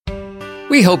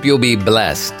We hope you'll be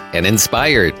blessed and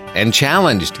inspired and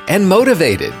challenged and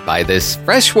motivated by this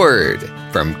fresh word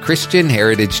from Christian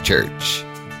Heritage Church.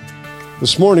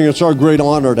 This morning, it's our great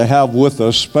honor to have with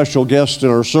us special guests in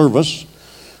our service.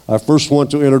 I first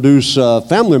want to introduce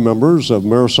family members of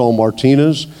Marysol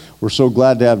Martinez. We're so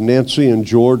glad to have Nancy and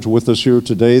George with us here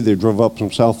today. They drove up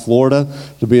from South Florida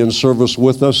to be in service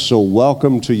with us, so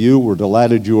welcome to you. We're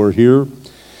delighted you are here.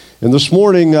 And this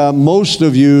morning, most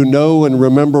of you know and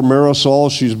remember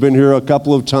Marysol. She's been here a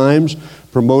couple of times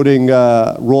promoting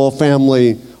Royal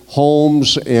Family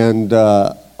Homes and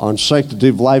on Sanctity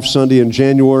of Life Sunday in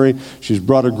January. She's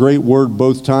brought a great word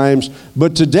both times.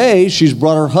 But today, she's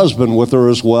brought her husband with her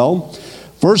as well.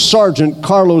 First Sergeant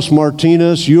Carlos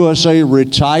Martinez, USA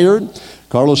retired.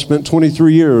 Carlos spent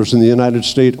 23 years in the United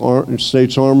States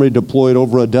Army, deployed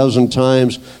over a dozen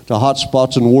times to hot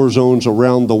spots and war zones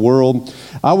around the world.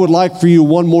 I would like for you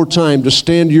one more time to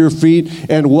stand to your feet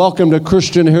and welcome to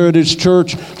Christian Heritage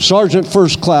Church, Sergeant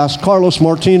First Class Carlos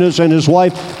Martinez and his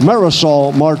wife,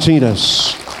 Marysol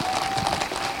Martinez.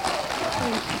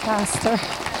 Thank you, Pastor.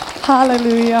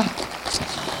 Hallelujah.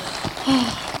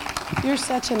 You're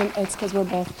such it's because we're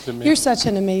both. You're such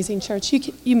an amazing church.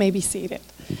 You may be seated.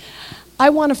 I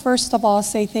want to first of all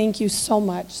say thank you so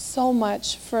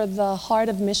much for the heart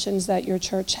of missions that your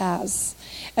church has.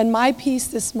 And my piece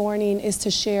this morning is to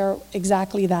share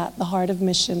exactly that, the heart of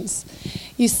missions.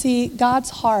 You see, God's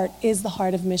heart is the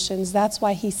heart of missions. That's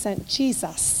why he sent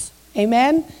Jesus.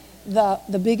 Amen?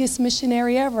 The biggest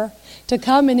missionary ever, to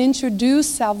come and introduce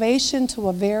salvation to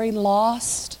a very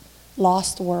lost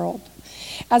world.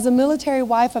 As a military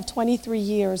wife of 23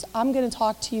 years, I'm going to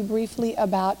talk to you briefly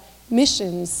about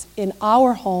missions in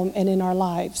our home and in our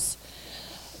lives.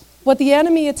 What the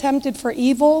enemy attempted for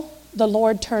evil, the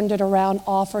Lord turned it around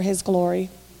all for his glory.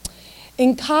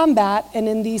 In combat and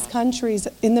in these countries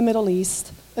in the Middle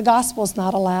East, the gospel is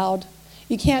not allowed.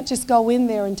 You can't just go in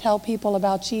there and tell people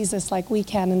about Jesus like we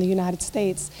can in the United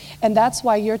States. And that's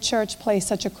why your church plays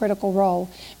such a critical role.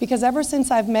 Because ever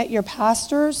since I've met your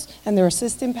pastors and their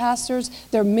assistant pastors,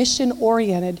 they're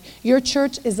mission-oriented. Your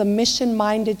church is a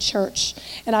mission-minded church.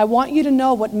 And I want you to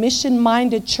know what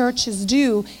mission-minded churches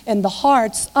do in the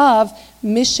hearts of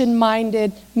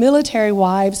mission-minded military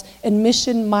wives and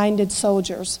mission-minded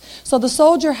soldiers. So the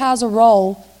soldier has a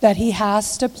role that he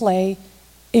has to play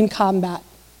in combat.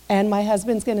 And my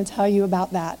husband's going to tell you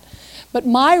about that. But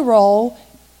my role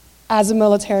as a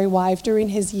military wife during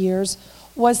his years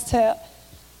was to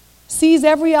seize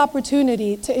every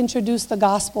opportunity to introduce the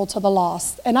gospel to the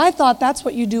lost. And I thought that's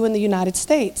what you do in the United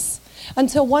States.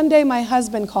 Until one day my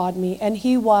husband called me, and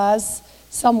he was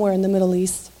somewhere in the Middle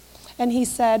East. And he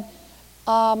said,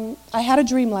 I had a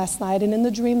dream last night, and in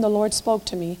the dream the Lord spoke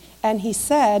to me. And he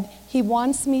said he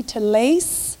wants me to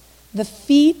lace the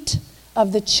feet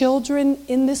of the children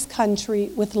in this country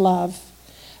with love.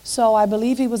 So I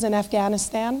believe he was in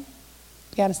Afghanistan.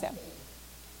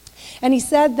 And he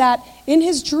said that in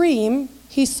his dream,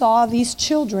 he saw these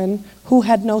children who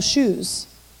had no shoes.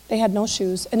 They had no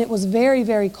shoes, and it was very,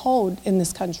 very cold in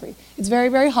this country. It's very,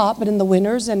 very hot, but in the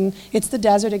winters, and it's the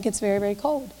desert, it gets very, very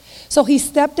cold. So he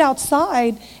stepped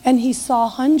outside, and he saw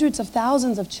hundreds of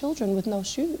thousands of children with no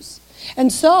shoes.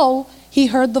 And so he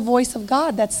heard the voice of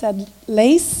God that said,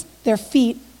 lace their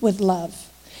feet with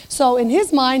love. So in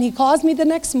his mind, he calls me the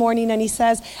next morning and he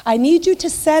says, I need you to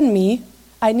send me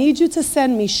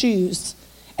shoes.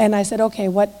 And I said, okay,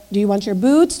 what, do you want your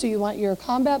boots? Do you want your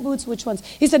combat boots? Which ones?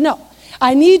 He said, no,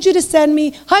 I need you to send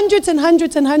me hundreds and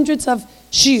hundreds and hundreds of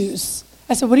shoes.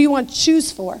 I said, what do you want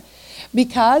shoes for?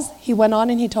 Because he went on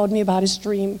and he told me about his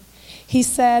dream. He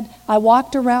said, I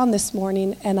walked around this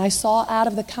morning and I saw out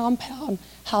of the compound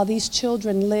how these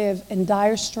children live in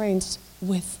dire straits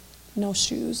with no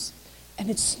shoes, and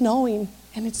it's snowing,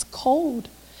 and it's cold.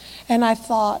 And I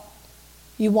thought,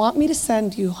 you want me to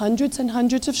send you hundreds and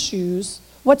hundreds of shoes?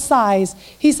 What size?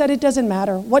 He said, it doesn't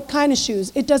matter. What kind of shoes?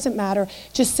 It doesn't matter.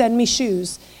 Just send me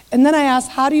shoes. And then I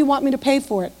asked, how do you want me to pay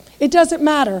for it? It doesn't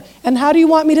matter. And how do you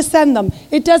want me to send them?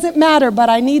 It doesn't matter, but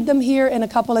I need them here in a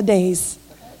couple of days.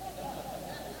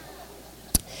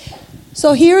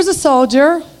 So here's a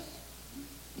soldier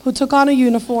who took on a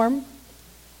uniform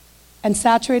and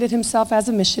saturated himself as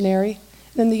a missionary.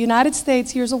 And in the United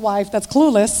States, here's a wife that's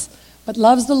clueless, but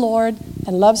loves the Lord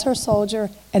and loves her soldier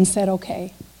and said,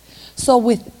 okay. So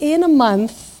within a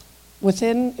month,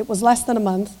 it was less than a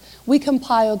month, we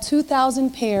compiled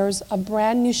 2,000 pairs of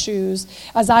brand new shoes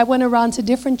as I went around to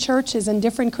different churches and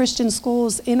different Christian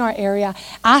schools in our area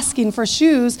asking for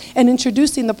shoes and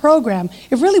introducing the program.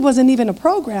 It really wasn't even a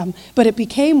program, but it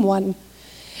became one.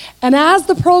 And as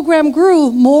the program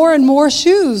grew, more and more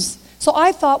shoes. So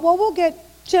I thought, well, we'll get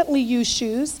gently used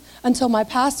shoes, until my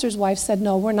pastor's wife said,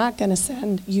 no, we're not going to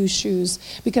send used shoes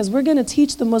because we're going to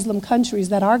teach the Muslim countries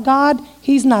that our God,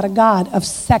 he's not a God of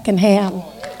secondhand.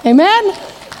 Amen?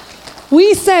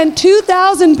 We sent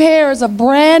 2,000 pairs of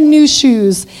brand new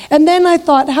shoes. And then I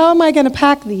thought, how am I going to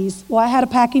pack these? Well, I had a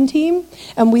packing team,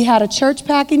 and we had a church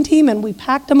packing team, and we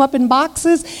packed them up in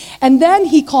boxes. And then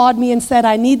he called me and said,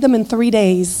 I need them in 3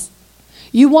 days.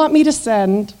 You want me to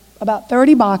send about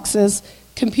 30 boxes,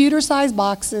 computer-sized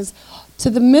boxes, to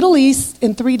the Middle East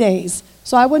in 3 days.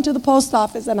 So I went to the post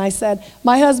office and I said,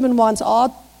 my husband wants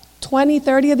all 20,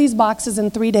 30 of these boxes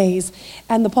in 3 days.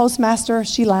 And the postmaster,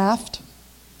 she laughed.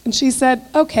 And she said,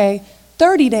 okay,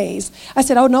 30 days. I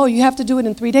said, oh no, you have to do it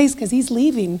in 3 days because he's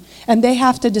leaving. And they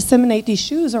have to disseminate these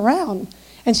shoes around.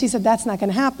 And she said, that's not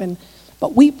going to happen.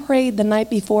 But we prayed the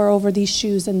night before over these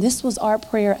shoes. And this was our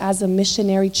prayer as a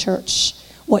missionary church.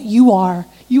 What you are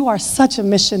such a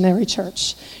missionary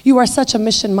church. You are such a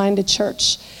mission-minded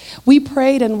church. We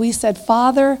prayed and we said,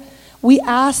 Father, we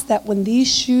ask that when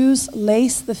these shoes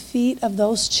lace the feet of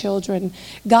those children,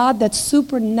 God, that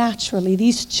supernaturally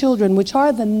these children, which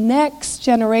are the next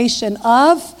generation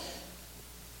of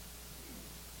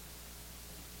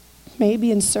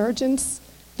maybe insurgents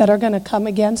that are going to come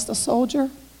against a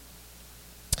soldier,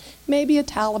 maybe a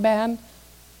Taliban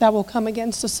that will come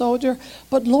against a soldier.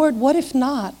 But Lord, what if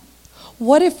not?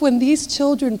 What if when these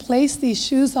children place these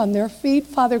shoes on their feet,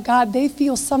 Father God, they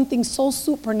feel something so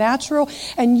supernatural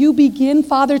and you begin,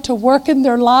 Father, to work in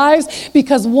their lives?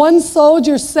 Because one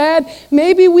soldier said,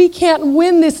 maybe we can't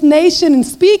win this nation in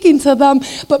speaking to them,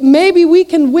 but maybe we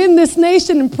can win this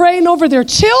nation in praying over their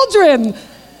children.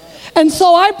 And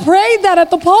so I prayed that at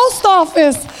the post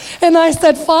office. And I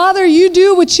said, Father, you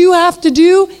do what you have to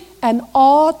do. And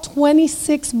all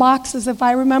 26 boxes, if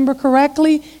I remember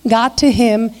correctly, got to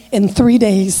him in 3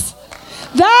 days.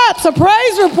 That's a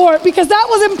praise report because that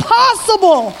was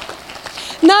impossible.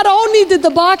 Not only did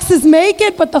the boxes make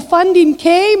it, but the funding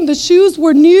came, the shoes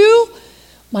were new.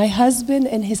 My husband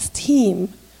and his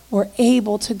team were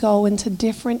able to go into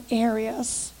different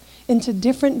areas, into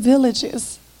different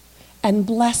villages, and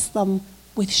bless them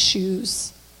with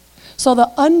shoes. So the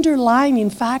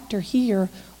underlying factor here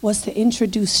was to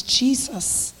introduce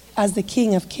Jesus as the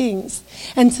King of Kings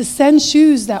and to send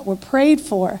shoes that were prayed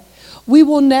for. We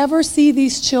will never see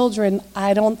these children,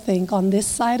 I don't think, on this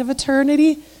side of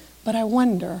eternity, but I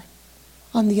wonder,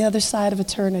 on the other side of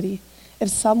eternity, if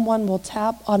someone will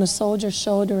tap on a soldier's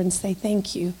shoulder and say,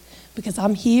 thank you, because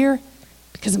I'm here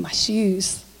because of my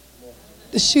shoes,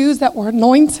 the shoes that were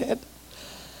anointed.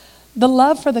 The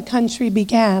love for the country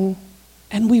began,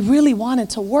 and we really wanted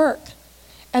to work.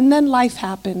 And then life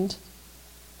happened.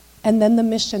 And then the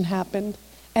mission happened.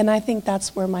 And I think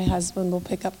that's where my husband will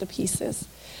pick up the pieces.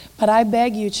 But I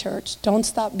beg you, church, don't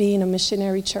stop being a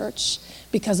missionary church.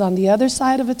 Because on the other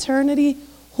side of eternity,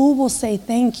 who will say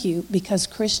thank you because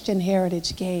Christian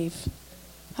Heritage gave?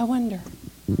 I wonder.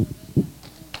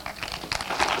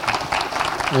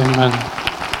 Amen.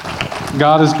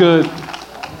 God is good.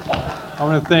 I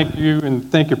want to thank you and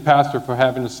thank your pastor for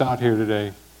having us out here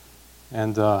today.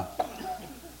 And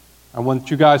I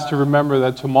want you guys to remember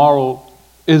that tomorrow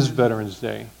is Veterans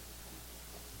Day.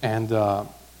 And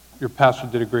your pastor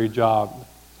did a great job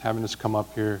having us come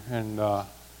up here. And I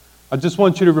just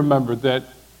want you to remember that,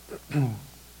 I've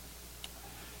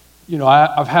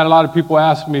had a lot of people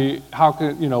ask me, how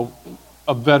can,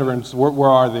 of veterans, where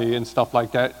are they and stuff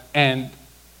like that. And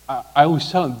I always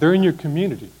tell them, they're in your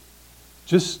community.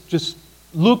 Just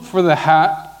look for the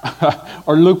hat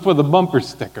or look for the bumper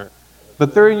sticker.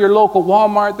 But they're in your local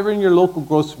Walmart, they're in your local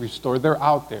grocery store, they're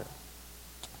out there.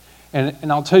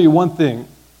 And I'll tell you one thing,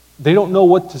 they don't know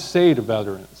what to say to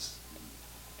veterans.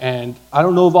 And I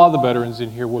don't know if all the veterans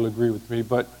in here will agree with me,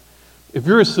 but if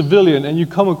you're a civilian and you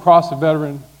come across a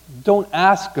veteran, don't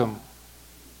ask him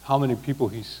how many people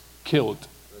he's killed.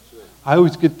 I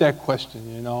always get that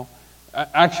question,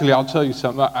 Actually, I'll tell you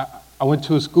something. I went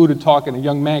to a school to talk, and a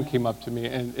young man came up to me,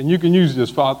 and you can use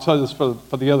this, I'll tell you this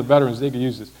for the other veterans, they can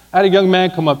use this. I had a young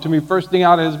man come up to me, first thing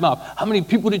out of his mouth, how many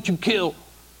people did you kill?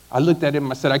 I looked at him,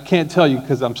 I said, I can't tell you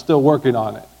because I'm still working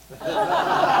on it.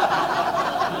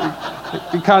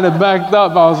 He kind of backed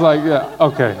up, I was like, yeah,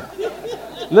 okay.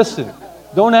 Listen,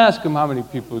 don't ask him how many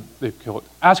people they've killed.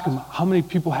 Ask him how many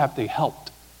people have they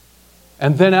helped.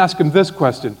 And then ask him this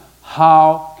question,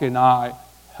 how can I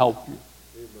help you?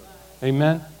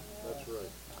 Amen?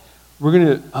 We're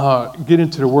going to get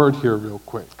into the word here real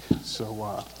quick.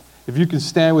 So if you can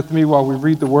stand with me while we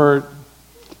read the word.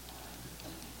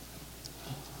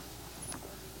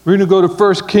 We're going to go to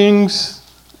 1 Kings,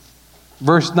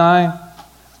 verse 9.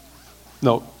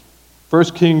 No, 1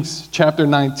 Kings chapter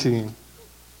 19.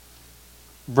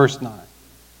 verse 9.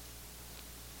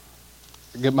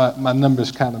 I get my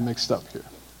numbers kind of mixed up here.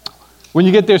 When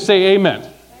you get there, say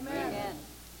amen. Amen.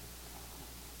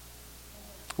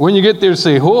 When you get there,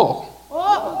 say ho.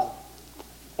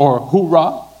 Or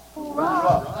hoorah.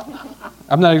 Hoorah.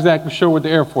 I'm not exactly sure what the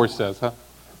Air Force says, huh?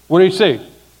 What do you say?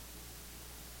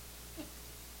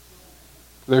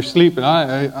 They're sleeping.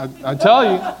 I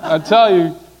tell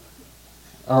you.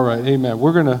 All right, amen.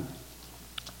 We're going to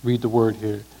read the word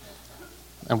here,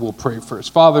 and we'll pray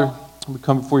first. Father, we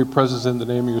come before your presence in the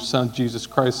name of your Son, Jesus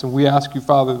Christ, and we ask you,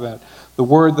 Father, that the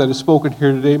word that is spoken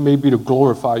here today may be to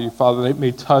glorify you, Father, that it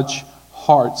may touch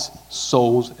hearts,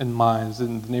 souls, and minds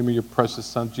in the name of your precious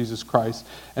Son, Jesus Christ.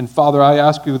 And Father, I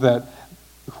ask you that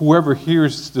whoever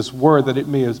hears this word, that it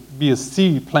may be a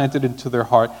seed planted into their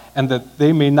heart, and that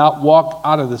they may not walk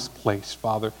out of this place,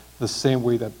 Father, the same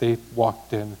way that they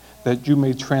walked in, that you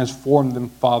may transform them,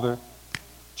 Father,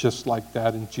 just like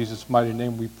that. In Jesus' mighty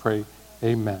name we pray,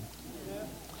 amen.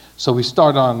 So we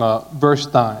start on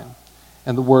verse 9,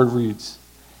 and the word reads,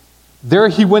 There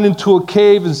he went into a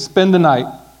cave and spent the night,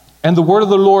 and the word of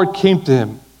the Lord came to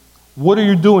him. What are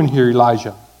you doing here,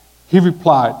 Elijah? He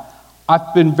replied,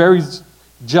 I've been very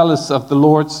jealous of the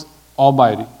Lord's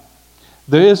Almighty.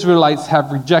 The Israelites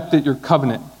have rejected your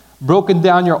covenant, broken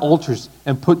down your altars,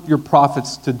 and put your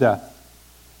prophets to death,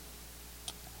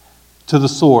 to the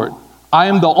sword. I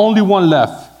am the only one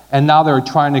left, and now they are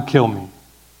trying to kill me.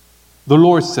 The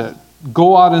Lord said,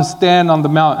 Go out and stand on the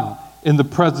mountain in the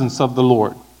presence of the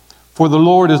Lord. For the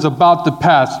Lord is about to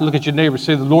pass. Look at your neighbor.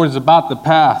 Say, the Lord is about to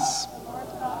pass.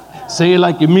 Say it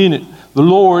like you mean it. The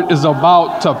Lord is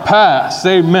about to pass.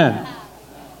 Amen.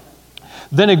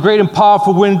 Then a great and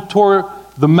powerful wind tore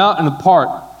the mountain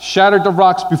apart, shattered the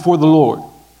rocks before the Lord.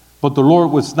 But the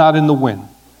Lord was not in the wind.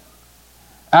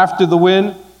 After the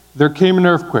wind, there came an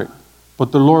earthquake.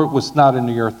 But the Lord was not in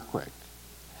the earthquake.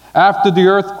 After the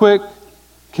earthquake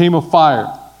came a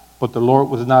fire. But the Lord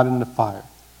was not in the fire.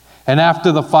 And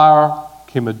after the fire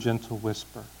came a gentle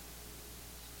whisper.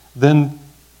 Then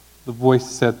the voice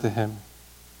said to him,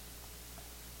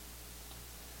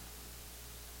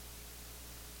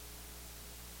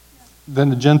 Then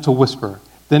the gentle whisper.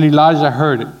 Then Elijah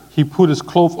heard it. He put his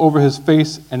cloak over his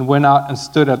face and went out and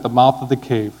stood at the mouth of the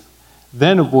cave.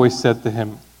 Then a voice said to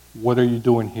him, What are you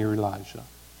doing here, Elijah?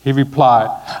 He replied,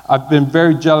 I've been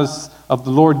very jealous of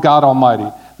the Lord God Almighty.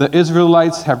 The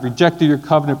Israelites have rejected your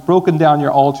covenant, broken down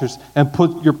your altars, and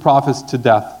put your prophets to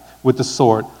death with the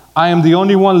sword. I am the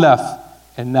only one left,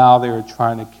 and now they are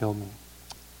trying to kill me.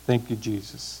 Thank you,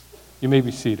 Jesus. You may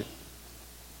be seated.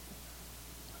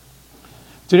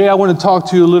 Today I want to talk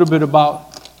to you a little bit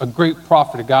about a great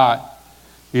prophet of God,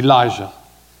 Elijah.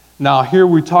 Now here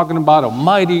we're talking about a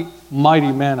mighty,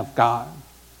 mighty man of God.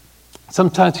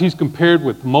 Sometimes he's compared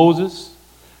with Moses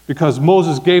because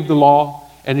Moses gave the law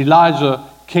and Elijah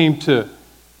came to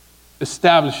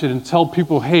establish it and tell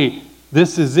people, hey,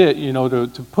 this is it,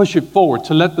 to push it forward,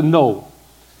 to let them know.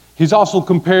 He's also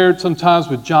compared sometimes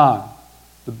with John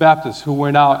the Baptist, who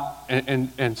went out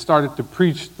and started to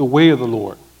preach the way of the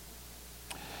Lord.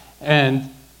 And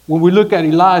when we look at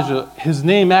Elijah, his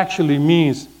name actually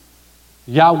means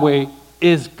Yahweh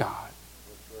is God.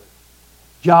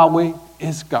 Yahweh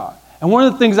is God. And one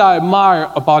of the things I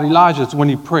admire about Elijah is when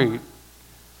he prayed.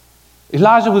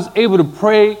 Elijah was able to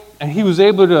pray,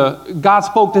 and God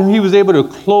spoke to him. He was able to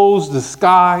close the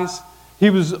skies.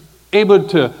 He was able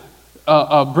to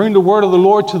bring the word of the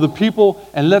Lord to the people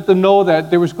and let them know that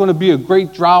there was going to be a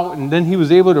great drought. And then he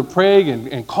was able to pray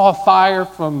and call fire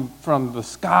from the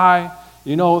sky,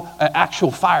 an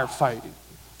actual firefight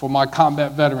for my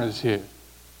combat veterans here.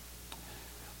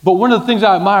 But one of the things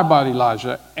I admire about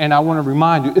Elijah, and I want to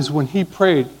remind you, is when he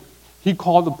prayed, he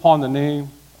called upon the name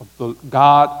of the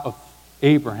God of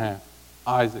Abraham,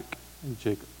 Isaac, and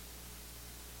Jacob.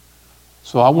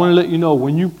 So I want to let you know,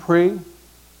 when you pray,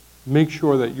 make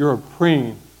sure that you're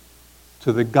praying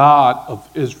to the God of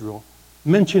Israel.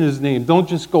 Mention his name. Don't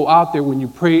just go out there when you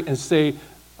pray and say,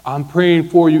 I'm praying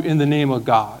for you in the name of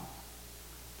God.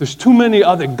 There's too many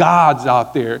other gods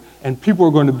out there, and people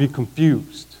are going to be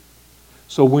confused.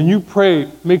 So when you pray,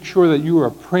 make sure that you are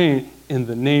praying in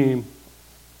the name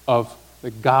of the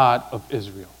God of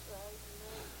Israel.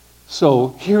 So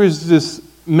here is this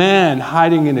man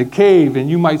hiding in a cave, and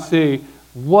you might say,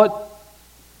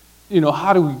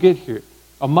 how do we get here?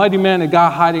 A mighty man of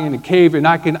God hiding in a cave, and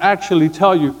I can actually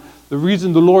tell you the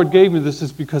reason the Lord gave me this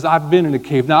is because I've been in a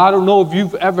cave. Now, I don't know if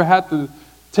you've ever had to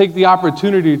take the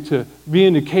opportunity to be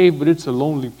in a cave, but it's a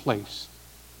lonely place.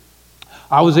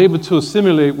 I was able to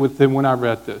assimilate with him when I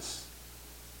read this.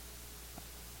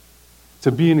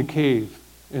 To be in a cave,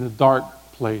 in a dark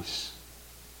place,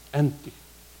 empty.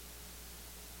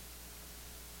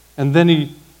 And then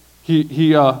he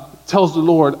tells the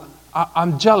Lord,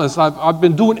 I'm jealous. I've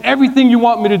been doing everything you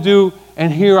want me to do,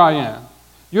 and here I am.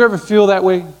 You ever feel that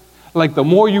way? Like the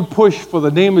more you push for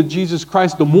the name of Jesus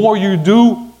Christ, the more you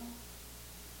do,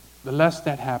 the less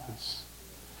that happens.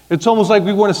 It's almost like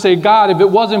we want to say, God, if it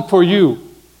wasn't for you,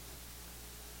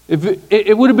 if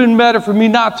it would have been better for me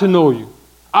not to know you.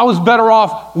 I was better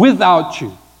off without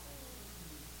you.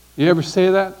 You ever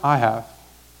say that? I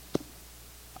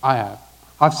have.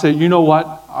 I've said, you know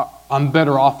what? I'm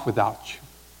better off without you.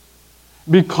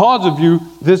 Because of you,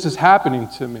 this is happening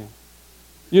to me.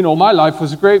 You know, my life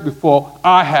was great before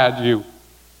I had you.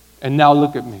 And now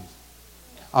look at me.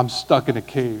 I'm stuck in a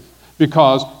cave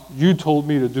because you told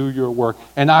me to do your work.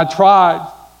 And I tried,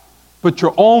 but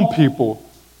your own people,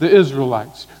 the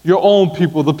Israelites, your own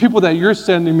people, the people that you're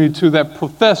sending me to that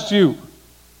profess you,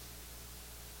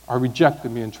 are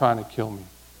rejecting me and trying to kill me.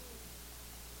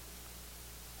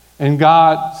 And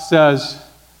God says,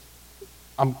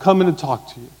 I'm coming to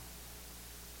talk to you.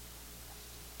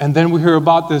 And then we hear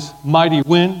about this mighty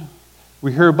wind,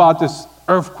 we hear about this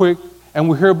earthquake, and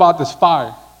we hear about this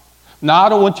fire. Now, I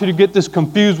don't want you to get this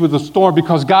confused with the storm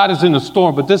because God is in the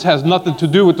storm, but this has nothing to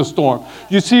do with the storm.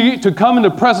 You see, to come in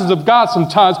the presence of God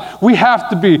sometimes, we have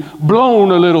to be blown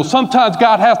a little. Sometimes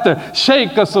God has to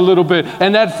shake us a little bit,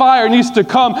 and that fire needs to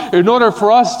come in order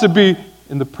for us to be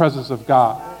in the presence of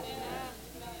God.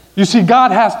 You see,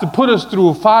 God has to put us through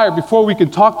a fire before we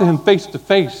can talk to him face to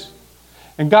face.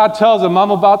 And God tells him, I'm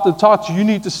about to talk to you. You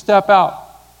need to step out.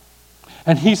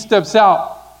 And he steps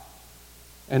out.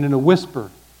 And in a whisper,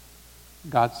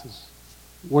 God says,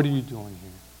 what are you doing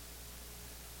here?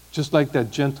 Just like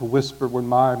that gentle whisper when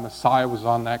my Messiah was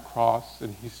on that cross.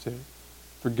 And he said,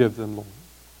 forgive them, Lord,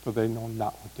 for they know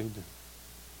not what they do.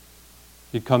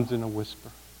 He comes in a whisper.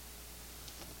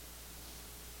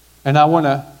 And I want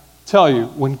to tell you,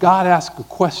 when God asks a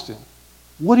question,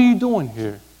 what are you doing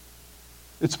here?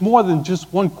 It's more than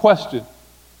just one question.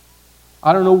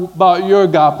 I don't know about your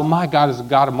God, but my God is a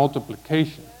God of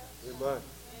multiplication. Amen.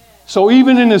 So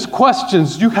even in his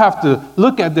questions, you have to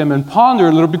look at them and ponder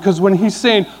a little, because when he's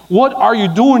saying, what are you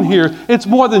doing here? It's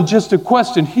more than just a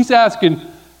question. He's asking,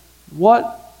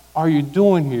 what are you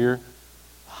doing here?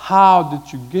 How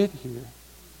did you get here?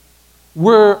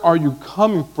 Where are you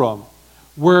coming from?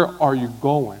 Where are you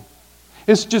going?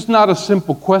 It's just not a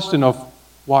simple question of,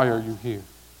 why are you here?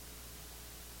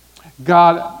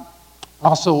 God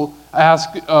also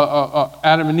asked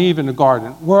Adam and Eve in the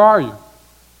garden, where are you?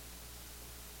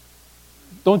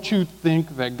 Don't you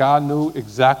think that God knew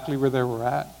exactly where they were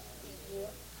at?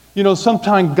 You know,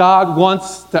 sometimes God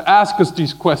wants to ask us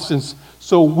these questions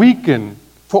so we can,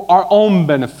 for our own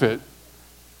benefit,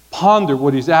 ponder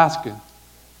what he's asking.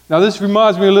 Now, this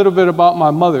reminds me a little bit about my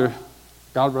mother.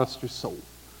 God rest her soul.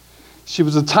 She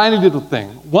was a tiny little thing.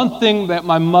 One thing that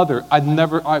my mother, I've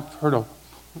heard a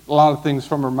lot of things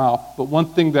from her mouth, but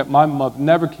one thing that my mother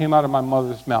never came out of my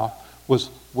mother's mouth was,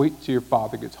 wait till your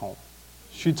father gets home.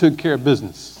 She took care of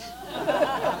business.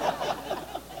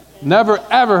 Never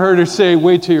ever heard her say,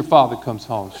 wait till your father comes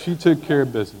home. She took care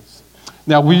of business.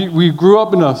 Now, we grew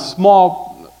up in a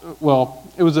small,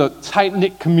 it was a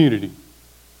tight-knit community.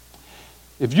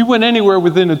 If you went anywhere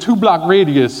within a 2-block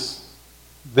radius,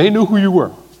 they knew who you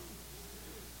were.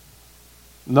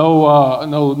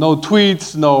 No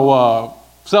tweets, no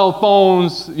cell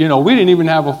phones. You know, we didn't even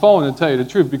have a phone, to tell you the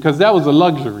truth, because that was a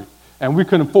luxury, and we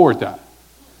couldn't afford that.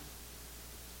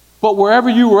 But wherever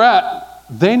you were at,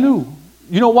 they knew.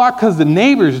 You know why? Because the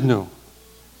neighbors knew.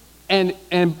 And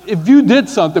if you did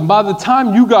something, by the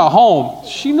time you got home,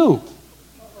 she knew.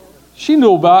 She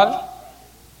knew about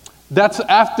it. That's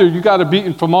after you got a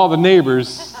beating from all the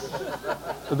neighbors.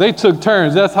 They took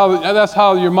turns. That's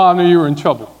how your mom knew you were in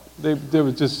trouble. They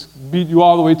would just beat you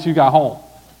all the way till you got home.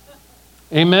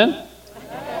 Amen?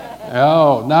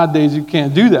 Oh, nowadays you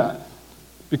can't do that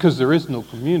because there is no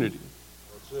community.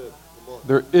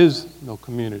 There is no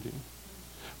community.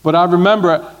 But I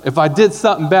remember if I did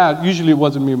something bad, usually it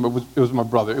wasn't me, it was my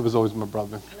brother. It was always my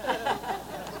brother.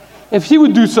 If he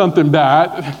would do something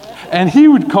bad and he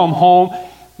would come home,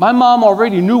 my mom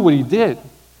already knew what he did.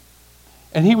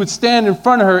 And he would stand in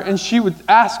front of her and she would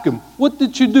ask him, what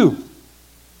did you do?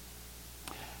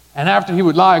 And after he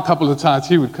would lie a couple of times,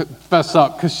 he would fess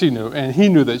up because she knew, and he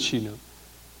knew that she knew.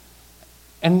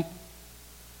 And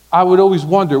I would always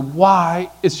wonder, why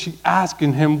is she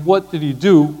asking him, what did he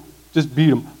do? Just beat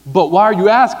him. But why are you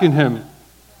asking him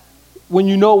when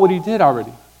you know what he did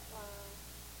already?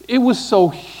 It was so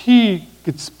he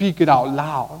could speak it out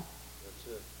loud.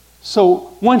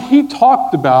 So when he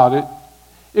talked about it,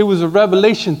 it was a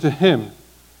revelation to him.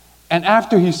 And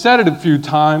after he said it a few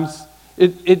times,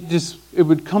 it just it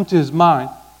would come to his mind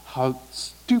how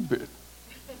stupid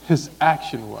his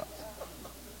action was.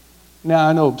 Now,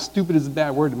 I know stupid is a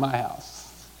bad word in my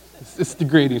house. It's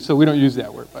degrading, so we don't use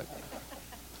that word, but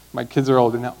my kids are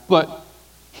older now. But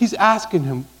he's asking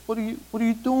him, what are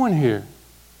you doing here?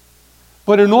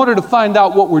 But in order to find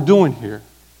out what we're doing here,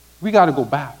 we got to go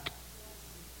back.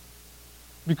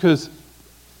 Because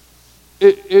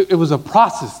it was a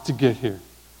process to get here.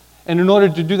 And in order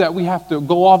to do that, we have to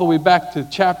go all the way back to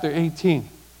chapter 18.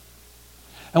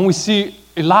 And we see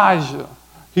Elijah.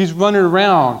 He's running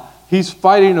around. He's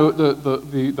fighting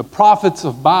the prophets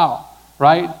of Baal,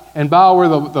 right? And Baal were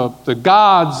the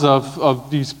gods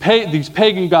of these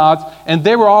pagan gods, and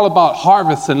they were all about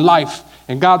harvest and life.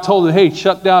 And God told them, hey,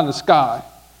 shut down the sky.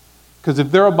 Because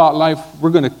if they're about life,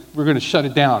 we're gonna shut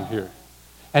it down here.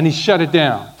 And he shut it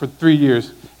down for 3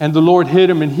 years. And the Lord hid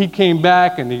him, and he came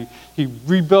back, and he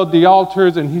rebuilt the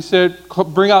altars, and he said,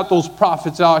 bring out those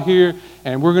prophets out here,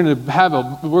 and we're gonna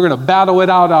battle it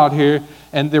out here.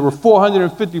 And there were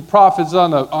 450 prophets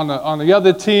on the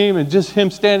other team, and just him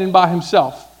standing by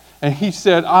himself. And he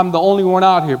said, I'm the only one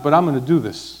out here, but I'm gonna do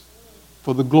this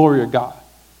for the glory of God.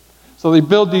 So they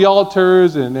built the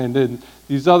altars, and then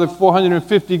these other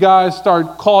 450 guys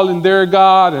start calling their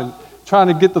God and trying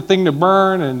to get the thing to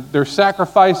burn, and their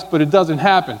sacrifice, but it doesn't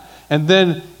happen. And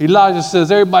then Elijah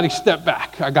says, everybody step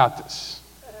back. I got this.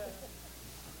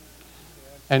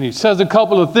 And he says a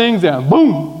couple of things, and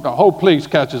boom, the whole place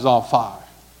catches on fire.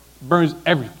 Burns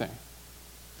everything.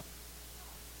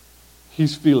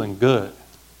 He's feeling good.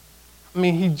 I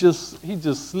mean, he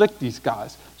just slicked these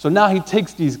guys. So now he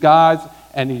takes these guys,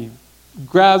 and he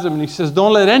grabs them, and he says,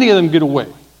 don't let any of them get away.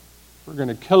 We're going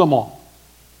to kill them all.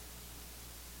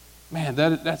 Man,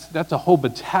 that's a whole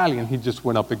battalion he just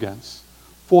went up against.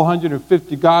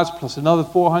 450 guys plus another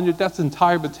 400, that's an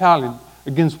entire battalion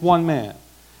against one man.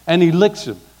 And he licks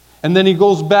him. And then he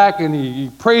goes back and he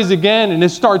prays again, and it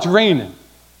starts raining.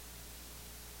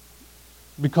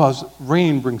 Because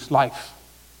rain brings life.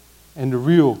 And the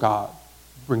real God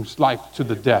brings life to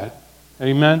the dead.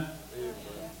 Amen?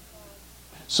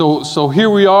 So here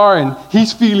we are, and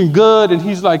he's feeling good, and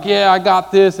he's like, yeah, I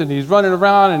got this, and he's running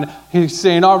around, and he's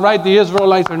saying, all right, the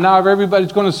Israelites are now,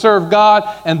 everybody's going to serve God,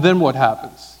 and then what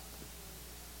happens?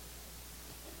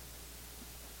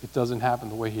 It doesn't happen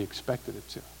the way he expected it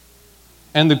to.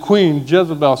 And the queen,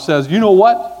 Jezebel, says, you know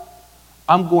what?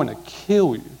 I'm going to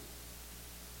kill you.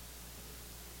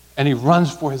 And he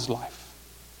runs for his life.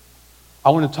 I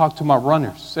want to talk to my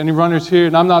runners. Any runners here?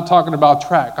 And I'm not talking about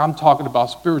track. I'm talking about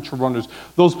spiritual runners.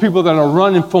 Those people that are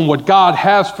running from what God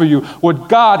has for you, what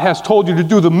God has told you to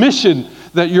do, the mission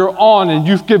that you're on and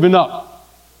you've given up.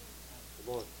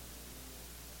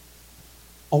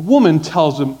 A woman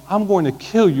tells him, I'm going to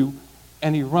kill you,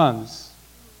 and he runs.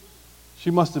 She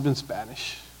must have been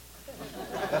Spanish.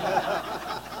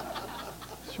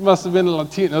 She must have been a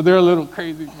Latino. They're a little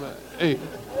crazy, but hey.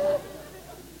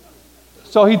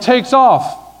 So he takes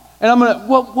off. And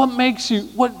what makes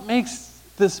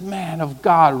this man of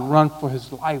God run for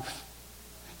his life?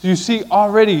 So you see,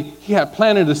 already he had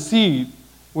planted a seed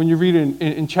when you read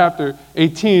in chapter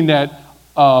 18 that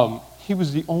he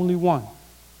was the only one.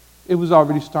 It was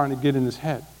already starting to get in his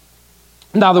head.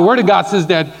 Now the word of God says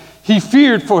that he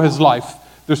feared for his life.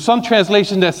 There's some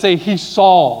translations that say he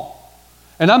saw.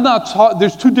 And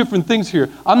there's two different things here.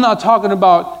 I'm not talking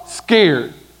about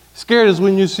scared. Scared is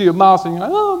when you see a mouse and you're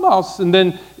like, oh, mouse, and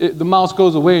then the mouse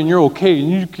goes away and you're okay and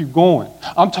you keep going.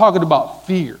 I'm talking about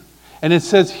fear. And it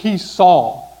says he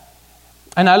saw.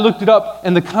 And I looked it up,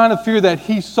 and the kind of fear that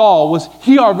he saw was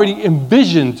he already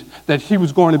envisioned that he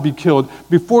was going to be killed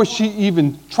before she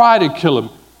even tried to kill him.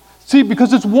 See,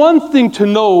 because it's one thing to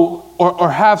know or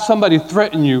have somebody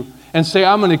threaten you and say,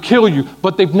 I'm going to kill you,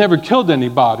 but they've never killed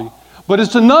anybody. But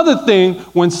it's another thing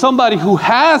when somebody who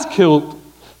has killed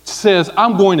says,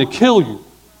 I'm going to kill you.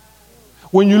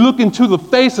 When you look into the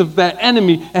face of that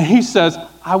enemy and he says,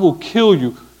 I will kill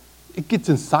you, it gets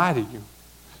inside of you.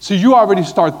 So you already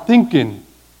start thinking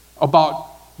about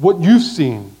what you've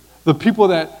seen, the people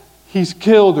that he's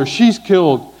killed or she's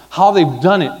killed, how they've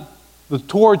done it, the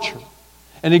torture,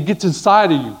 and it gets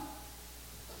inside of you.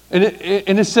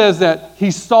 And it says that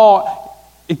he saw,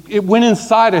 it went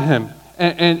inside of him,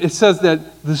 and it says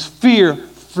that this fear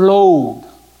flowed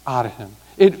out of him.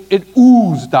 It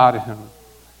oozed out of him.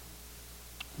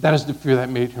 That is the fear that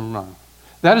made him run.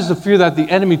 That is the fear that the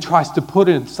enemy tries to put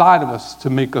inside of us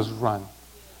to make us run.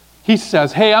 He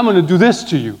says, hey, I'm going to do this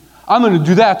to you. I'm going to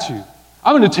do that to you.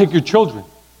 I'm going to take your children.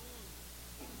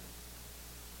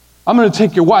 I'm going to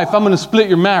take your wife. I'm going to split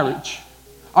your marriage.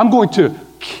 I'm going to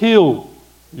kill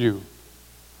you.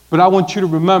 But I want you to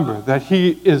remember that he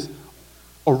is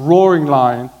a roaring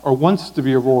lion, or wants to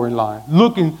be a roaring lion,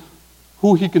 looking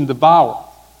who he can devour.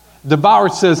 Devour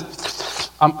says,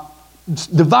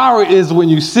 devour is when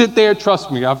you sit there,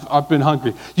 trust me, I've been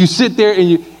hungry. You sit there and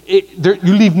you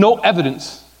leave no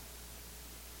evidence.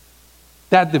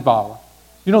 That devour.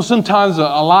 You know, sometimes a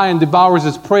lion devours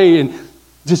his prey and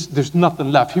just there's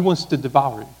nothing left. He wants to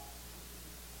devour you.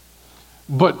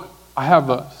 But I have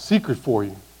a secret for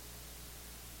you.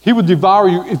 He will devour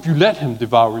you if you let him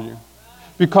devour you.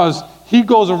 Because he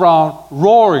goes around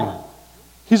roaring.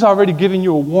 He's already given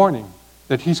you a warning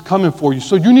that he's coming for you.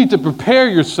 So you need to prepare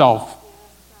yourself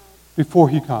before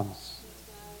he comes.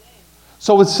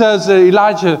 So it says that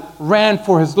Elijah ran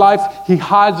for his life. He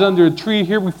hides under a tree.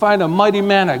 Here we find a mighty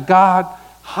man of God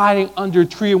hiding under a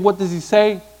tree. And what does he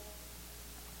say?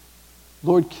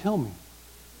 Lord, kill me.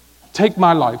 Take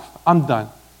my life. I'm done.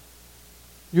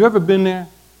 You ever been there?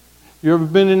 You ever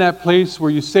been in that place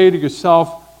where you say to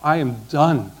yourself, I am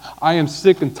done. I am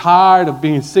sick and tired of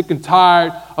being sick and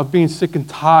tired of being sick and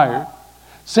tired.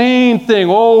 Same thing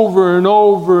over and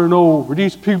over and over.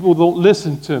 These people don't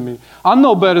listen to me. I'm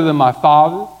no better than my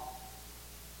father.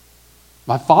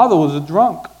 My father was a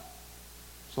drunk,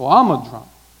 so I'm a drunk.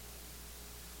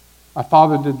 My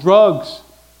father did drugs,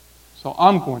 so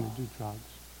I'm going to do drugs.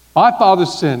 My father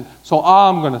sinned, so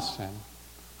I'm going to sin.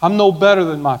 I'm no better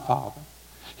than my father.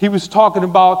 He was talking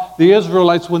about the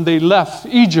Israelites when they left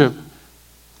Egypt.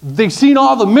 They seen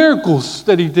all the miracles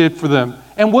that he did for them.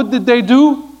 And what did they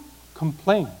do?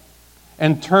 Complain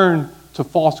and turn to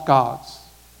false gods.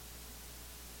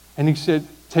 And he said,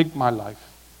 take my life.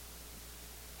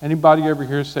 Anybody ever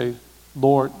here say,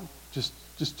 Lord, just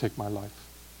take my life.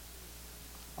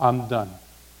 I'm done.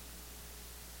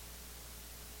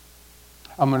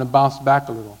 I'm going to bounce back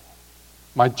a little.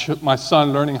 My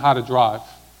son learning how to drive.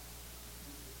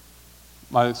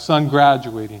 My son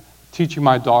graduating, teaching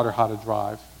my daughter how to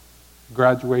drive.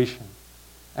 Graduation,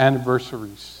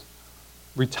 anniversaries,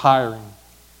 retiring,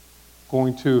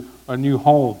 going to a new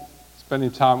home,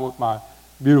 spending time with my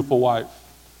beautiful wife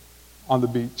on the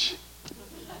beach,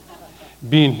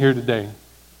 being here today.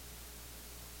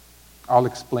 I'll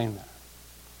explain that.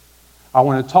 I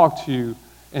want to talk to you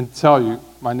and tell you,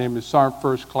 my name is Sergeant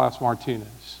First Class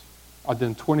Martinez. I've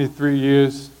done 23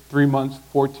 years, 3 months,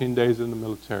 14 days in the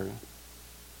military.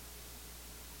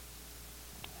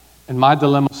 And my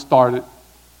dilemma started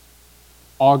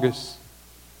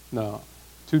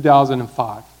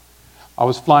 2005. I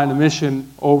was flying a mission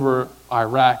over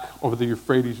Iraq, over the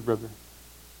Euphrates River.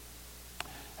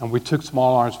 And we took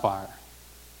small arms fire.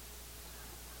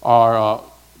 Our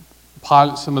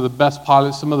pilots, some of the best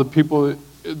pilots, some of the people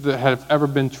that have ever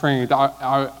been trained.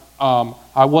 I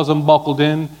wasn't buckled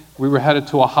in. We were headed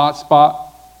to a hot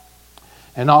spot.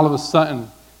 And all of a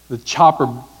sudden, the chopper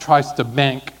tries to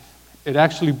bank. It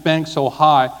actually banked so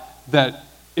high that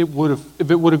if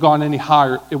it would have gone any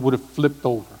higher, it would have flipped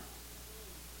over.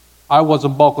 I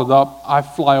wasn't buckled up. I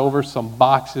fly over some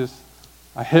boxes.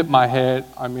 I hit my head.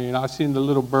 I mean, I seen the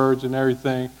little birds and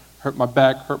everything. Hurt my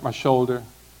back, hurt my shoulder.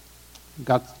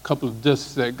 Got a couple of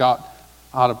discs that got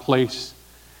out of place.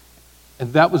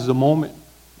 And that was the moment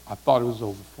I thought it was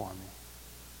over for me.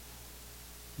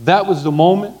 That was the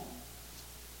moment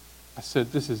I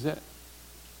said, this is it.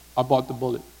 I bought the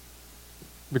bullet.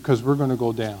 Because we're going to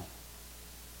go down.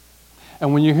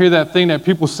 And when you hear that thing that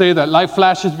people say that light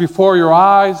flashes before your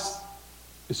eyes,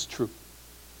 it's true.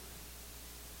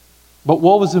 But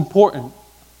what was important,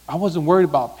 I wasn't worried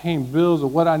about paying bills or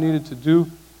what I needed to do.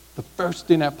 The first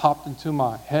thing that popped into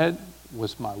my head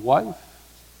was my wife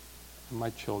and my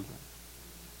children.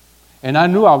 And I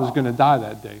knew I was going to die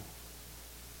that day.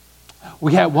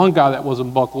 We had one guy that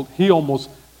wasn't buckled. He almost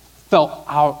fell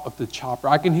out of the chopper.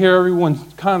 I can hear everyone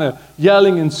kind of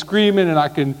yelling and screaming, and I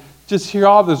can just hear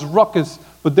all this ruckus,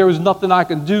 but there was nothing I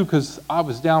could do because I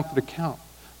was down for the count.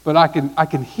 But I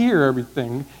can hear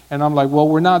everything, and I'm like, well,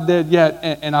 we're not dead yet.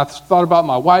 And I thought about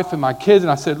my wife and my kids,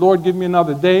 and I said, Lord, give me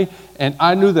another day. And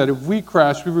I knew that if we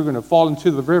crashed, we were going to fall into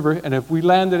the river, and if we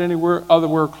landed anywhere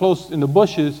close in the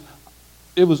bushes,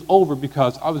 it was over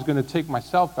because I was going to take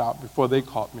myself out before they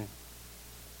caught me.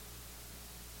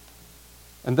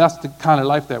 And that's the kind of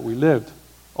life that we lived,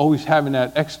 always having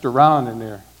that extra round in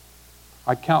there.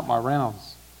 I count my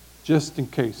rounds just in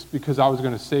case, because I was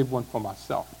going to save one for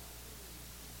myself.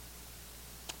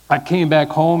 I came back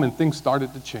home and things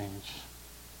started to change.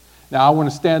 Now, I want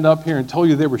to stand up here and tell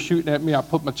you they were shooting at me. I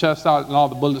put my chest out and all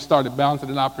the bullets started bouncing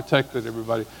and I protected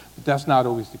everybody. But that's not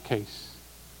always the case.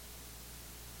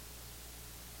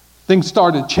 Things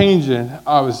started changing.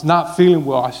 I was not feeling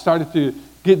well. I started to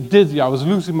get dizzy. I was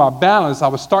losing my balance. I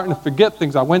was starting to forget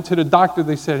things. I went to the doctor.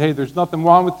 They said, hey, there's nothing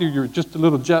wrong with you. You're just a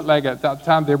little jet lag. At that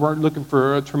time, they weren't looking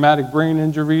for traumatic brain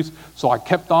injuries. So I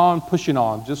kept on pushing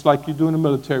on, just like you do in the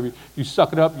military. You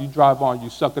suck it up, you drive on.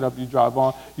 You suck it up, you drive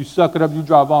on. You suck it up, you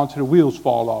drive on till the wheels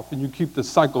fall off. And you keep the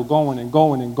cycle going and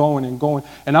going and going and going.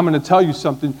 And I'm going to tell you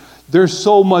something. There's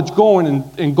so much going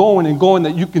and going and going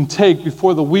that you can take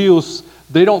before the wheels,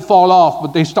 they don't fall off,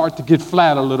 but they start to get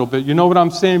flat a little bit. You know what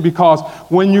I'm saying? Because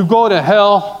when you go to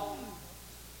hell,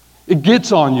 it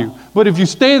gets on you. But if you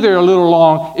stay there a little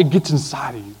long, it gets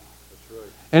inside of you.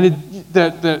 And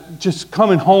that just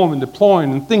coming home and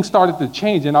deploying, and things started to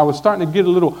change, and I was starting to get a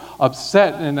little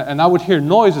upset, and I would hear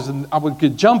noises, and I would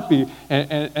get jumpy,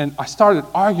 and I started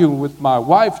arguing with my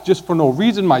wife just for no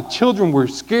reason. My children were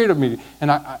scared of me, and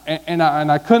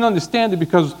I couldn't understand it,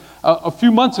 because a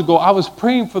few months ago I was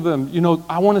praying for them. You know,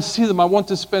 I want to see them, I want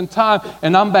to spend time,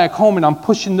 and I'm back home and I'm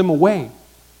pushing them away.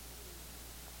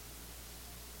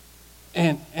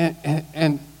 And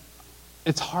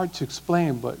it's hard to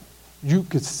explain, but you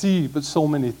could see but so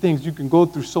many things. You can go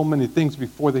through so many things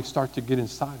before they start to get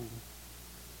inside of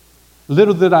you.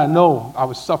 Little did I know I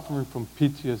was suffering from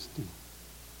PTSD.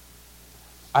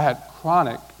 I had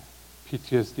chronic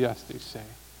PTSD, as they say.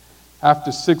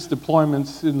 After 6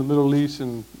 deployments in the Middle East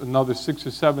and another 6 or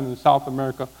 7 in South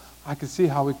America, I could see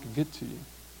how it could get to you.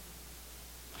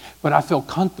 But I felt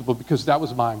comfortable because that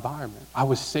was my environment. I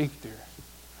was safe there.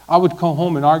 I would come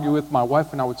home and argue with my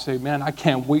wife, and I would say, man, I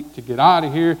can't wait to get out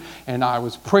of here. And I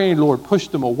was praying, Lord, push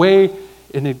them away.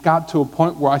 And it got to a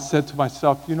point where I said to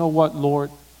myself, you know what, Lord,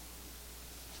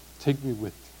 take me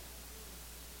with you.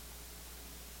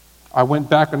 I went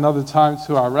back another time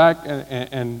to Iraq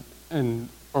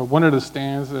or one of the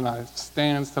stands, and I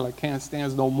stands till I can't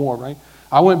stand no more, right?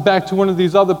 I went back to one of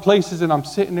these other places, and I'm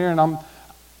sitting there, and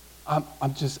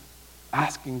I'm just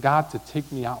asking God to take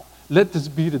me out. Let this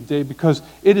be the day, because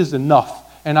it is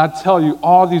enough. And I tell you,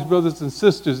 all these brothers and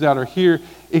sisters that are here,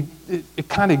 it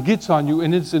kind of gets on you,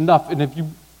 and it's enough. And if you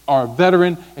are a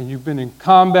veteran and you've been in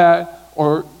combat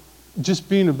or just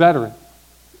being a veteran,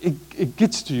 it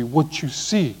gets to you. What you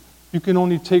see, you can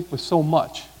only take with so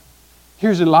much.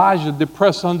 Here's Elijah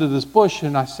depressed under this bush,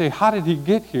 and I say, how did he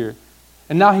get here?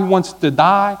 And now he wants to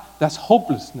die? That's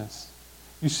hopelessness.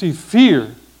 You see,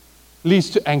 fear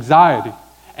leads to anxiety.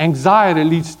 Anxiety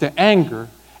leads to anger.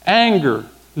 Anger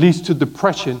leads to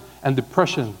depression, and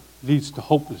depression leads to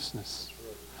hopelessness.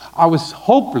 I was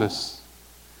hopeless,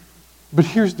 but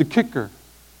here's the kicker.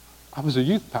 I was a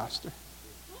youth pastor.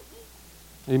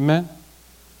 Amen.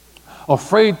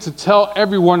 Afraid to tell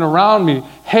everyone around me,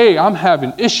 hey, I'm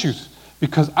having issues,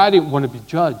 because I didn't want to be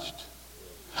judged.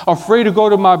 Afraid to go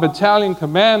to my battalion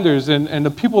commanders and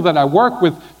the people that I work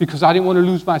with, because I didn't want to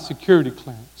lose my security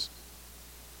clearance.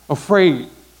 Afraid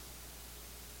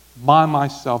by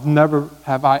myself. Never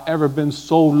have I ever been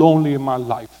so lonely in my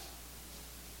life.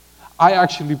 I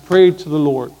actually prayed to the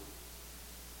Lord,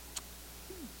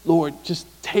 Lord, just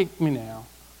take me now.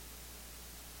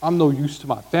 I'm no use to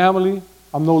my family.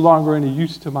 I'm no longer any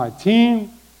use to my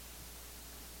team.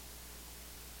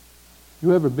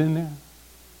 You ever been there?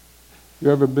 You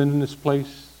ever been in this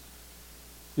place?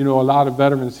 You know, a lot of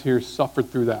veterans here suffer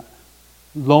through that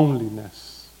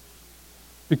loneliness,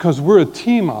 because we're a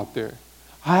team out there.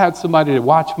 I had somebody to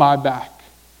watch my back.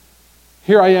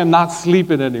 Here I am not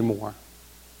sleeping anymore.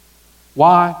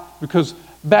 Why? Because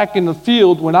back in the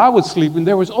field, when I was sleeping,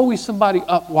 there was always somebody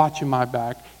up watching my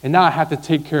back, and now I have to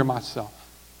take care of myself.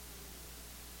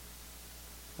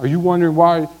 Are you wondering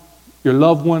why your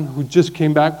loved one who just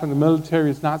came back from the military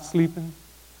is not sleeping?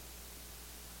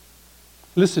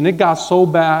 Listen, it got so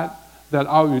bad that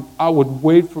I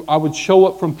would show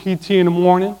up from PT in the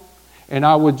morning, and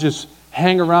I would just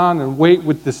hang around and wait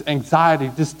with this anxiety,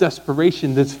 this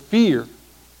desperation, this fear.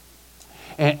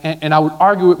 And I would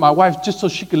argue with my wife just so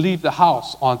she could leave the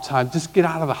house on time, just get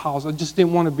out of the house. I just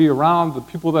didn't want to be around the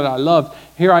people that I loved.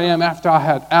 Here I am after I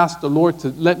had asked the Lord to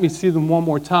let me see them one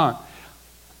more time.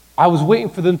 I was waiting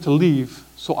for them to leave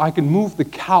so I could move the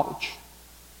couch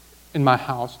in my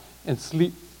house and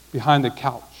sleep behind the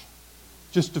couch.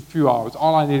 Just a few hours.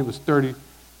 All I needed was 30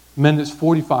 minutes,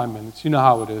 45 minutes. You know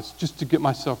how it is, just to get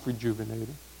myself rejuvenated.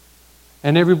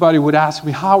 And everybody would ask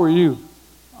me, how are you?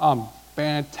 I'm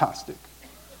fantastic.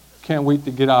 Can't wait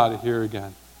to get out of here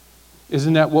again.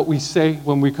 Isn't that what we say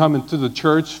when we come into the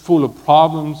church, full of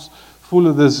problems, full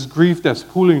of this grief that's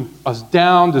pulling us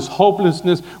down, this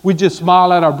hopelessness? We just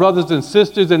smile at our brothers and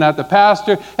sisters and at the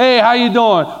pastor. Hey, how you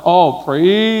doing? Oh,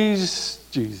 praise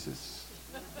Jesus.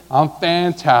 I'm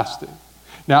fantastic.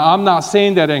 Now, I'm not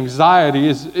saying that anxiety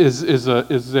is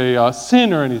a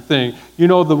sin or anything. You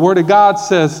know, the Word of God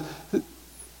says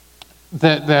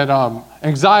that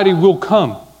anxiety will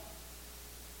come.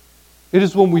 It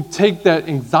is when we take that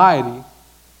anxiety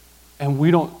and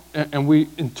we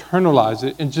internalize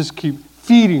it and just keep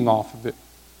feeding off of it.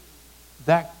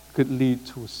 That could lead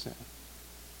to a sin.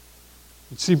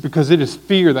 You see, because it is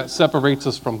fear that separates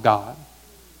us from God.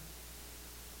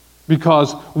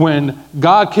 Because when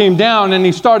God came down and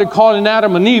he started calling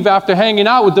Adam and Eve after hanging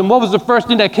out with them, what was the first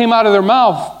thing that came out of their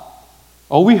mouth?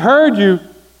 Oh, we heard you,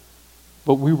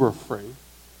 but we were afraid.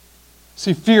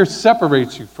 See, fear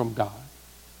separates you from God.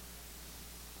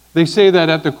 They say that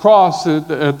at the cross,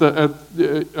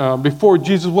 before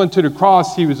Jesus went to the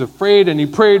cross, he was afraid and he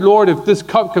prayed, Lord, if this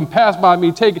cup can pass by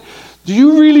me, take it. Do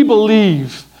you really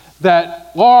believe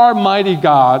that our mighty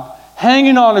God,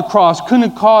 hanging on the cross,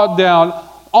 couldn't call down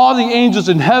all the angels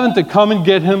in heaven to come and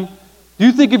get him? Do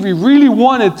you think if he really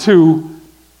wanted to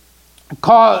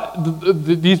call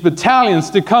these battalions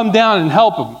to come down and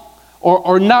help him,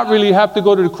 or not really have to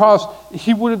go to the cross,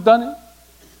 he would have done it?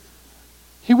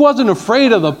 He wasn't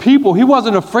afraid of the people. He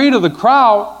wasn't afraid of the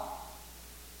crowd.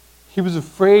 He was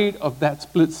afraid of that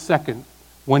split second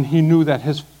when he knew that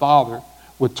his Father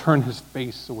would turn his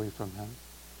face away from him.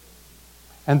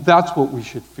 And that's what we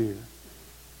should fear.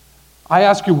 I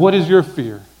ask you, what is your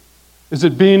fear? Is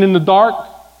it being in the dark?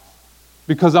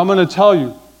 Because I'm going to tell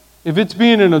you, if it's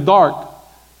being in the dark,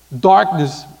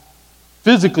 darkness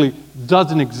physically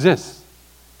doesn't exist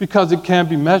because it can't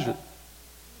be measured.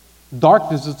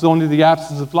 Darkness is only the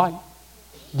absence of light.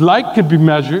 Light could be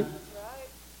measured.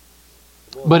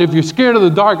 But if you're scared of the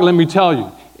dark, let me tell you,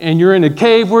 and you're in a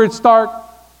cave where it's dark,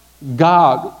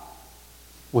 God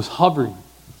was hovering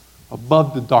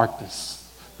above the darkness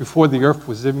before the earth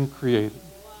was even created.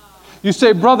 You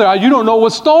say, brother, you don't know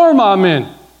what storm I'm in.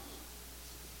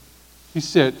 He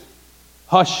said,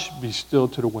 hush, be still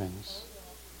to the winds.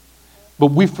 But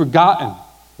we've forgotten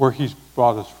where he's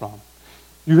brought us from.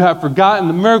 You have forgotten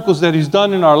the miracles that he's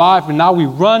done in our life, and now we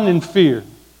run in fear.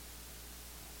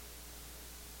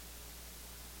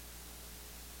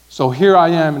 So here I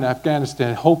am in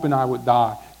Afghanistan, hoping I would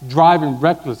die, driving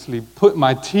recklessly, put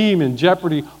my team in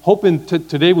jeopardy, hoping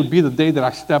today would be the day that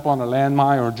I step on a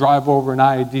landmine or drive over an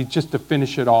IED just to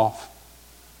finish it off.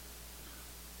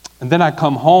 And then I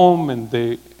come home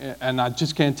and I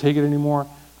just can't take it anymore.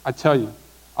 I tell you,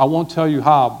 I won't tell you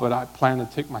how, but I plan to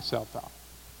take myself out.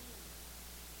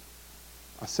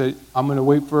 I said, I'm going to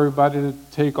wait for everybody to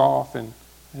take off, and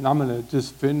I'm going to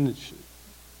just finish it.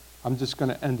 I'm just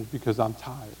going to end it because I'm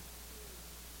tired.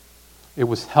 It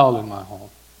was hell in my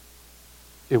home.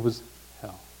 It was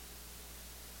hell.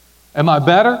 Am I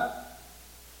better?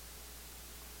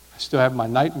 I still have my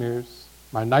nightmares,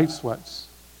 my night sweats.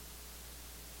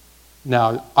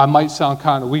 Now, I might sound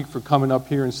kind of weak for coming up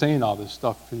here and saying all this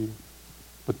stuff for you,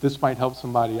 but this might help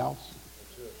somebody else.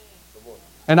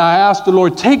 And I asked the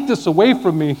Lord, take this away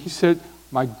from me. He said,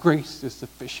 my grace is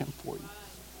sufficient for you.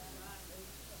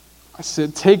 I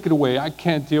said, take it away. I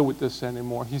can't deal with this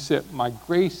anymore. He said, my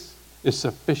grace is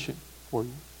sufficient for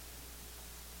you.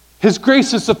 His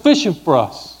grace is sufficient for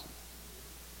us.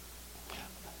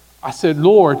 I said,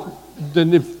 Lord,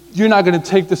 then if you're not going to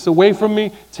take this away from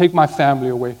me, take my family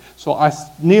away. So I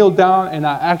kneeled down and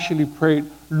I actually prayed,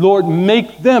 Lord,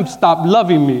 make them stop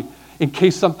loving me in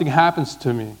case something happens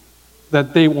to me,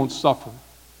 that they won't suffer.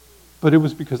 But it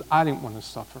was because I didn't want to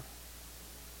suffer.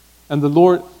 And the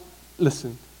Lord,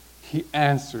 listen, he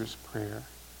answers prayer.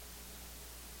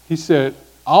 He said,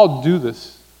 I'll do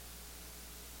this,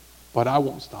 but I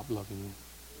won't stop loving you.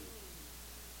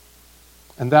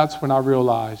 And that's when I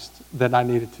realized that I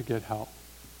needed to get help.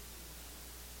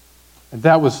 And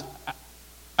that was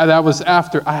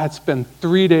after I had spent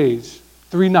 3 days,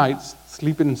 3 nights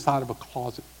sleeping inside of a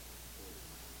closet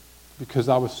because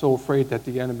I was so afraid that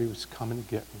the enemy was coming to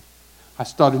get me. I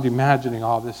started imagining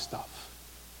all this stuff.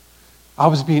 I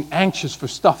was being anxious for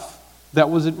stuff that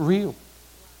wasn't real,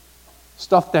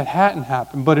 stuff that hadn't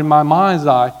happened. But in my mind's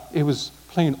eye, it was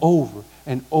playing over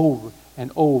and over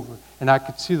and over. And I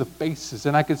could see the faces,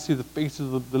 and I could see the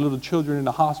faces of the little children in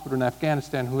the hospital in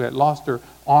Afghanistan who had lost their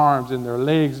arms and their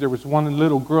legs. There was one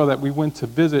little girl that we went to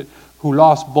visit who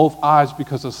lost both eyes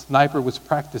because a sniper was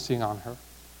practicing on her.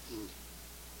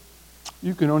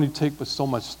 You can only take but so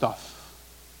much stuff.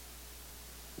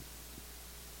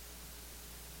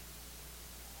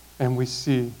 And we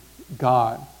see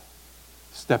God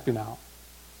stepping out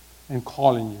and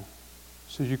calling you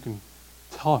so you can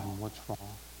tell him what's wrong.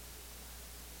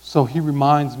 So he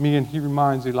reminds me and he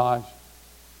reminds Elijah,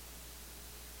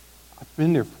 I've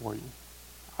been there for you.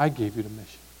 I gave you the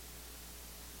mission.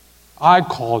 I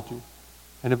called you.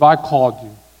 And if I called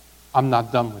you, I'm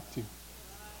not done with you.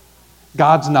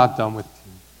 God's not done with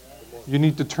you. You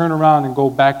need to turn around and go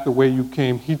back the way you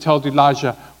came. He tells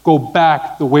Elijah, go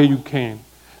back the way you came.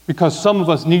 Because some of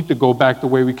us need to go back the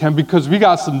way we came because we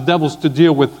got some devils to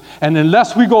deal with. And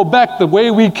unless we go back the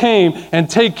way we came and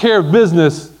take care of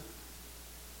business,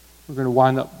 we're going to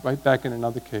wind up right back in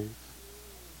another cave.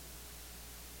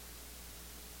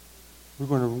 We're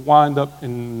going to wind up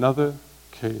in another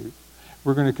cave.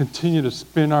 We're going to continue to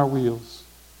spin our wheels.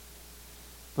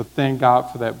 But thank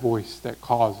God for that voice that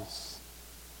calls us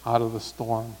out of the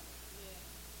storm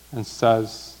and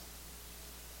says,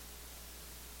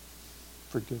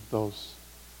 forgive those.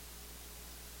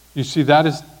 You see, that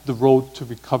is the road to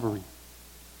recovery.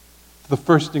 The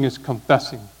first thing is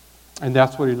confessing, and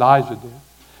that's what Elijah did.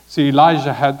 See,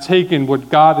 Elijah had taken what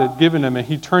God had given him, and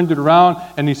he turned it around,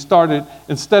 and he started,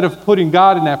 instead of putting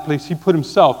God in that place, he put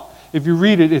himself. If you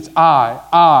read it, it's I.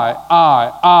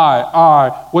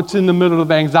 What's in the middle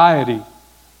of anxiety?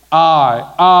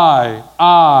 I.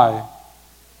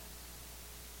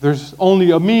 There's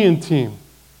only a me in team,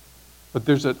 but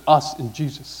there's an us in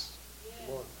Jesus.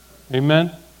 Amen?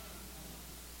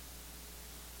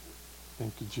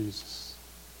 Thank you, Jesus.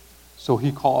 So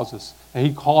he calls us, and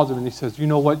he calls him, and he says, you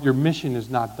know what? Your mission is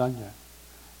not done yet.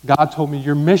 God told me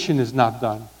your mission is not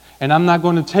done. And I'm not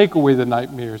going to take away the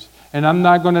nightmares. And I'm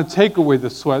not going to take away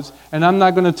the sweats. And I'm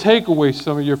not going to take away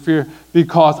some of your fear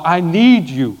because I need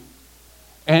you.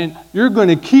 And you're going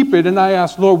to keep it. And I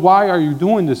asked, Lord, why are you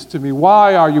doing this to me?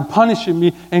 Why are you punishing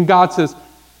me? And God says,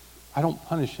 I don't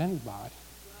punish anybody.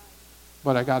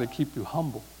 But I got to keep you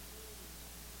humble.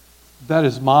 That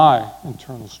is my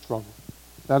internal struggle.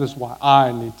 That is why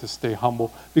I need to stay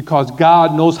humble. Because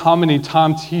God knows how many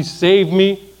times He saved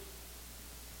me.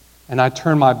 And I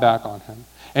turn my back on Him.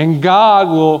 And God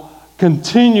will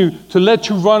continue to let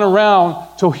you run around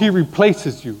till He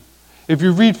replaces you. If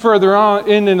you read further on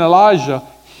in Elijah,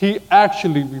 He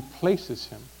actually replaces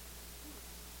him.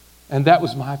 And that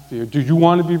was my fear. Do you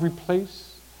want to be replaced?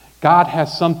 God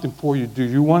has something for you. Do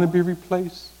you want to be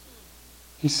replaced?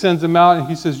 He sends him out and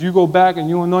he says, you go back and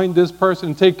you anoint this person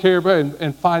and take care of her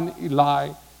and find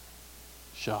Elijah.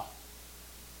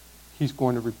 He's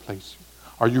going to replace you.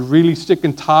 Are you really sick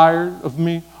and tired of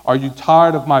me? Are you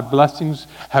tired of my blessings?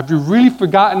 Have you really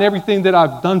forgotten everything that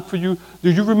I've done for you?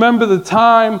 Do you remember the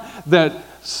time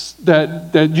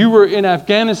that you were in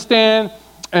Afghanistan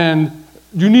and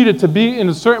you needed to be in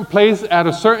a certain place at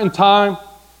a certain time,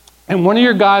 and one of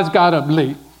your guys got up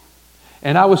late,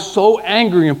 and I was so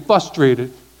angry and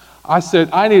frustrated. I said,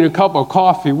 I need a cup of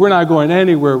coffee. We're not going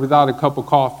anywhere without a cup of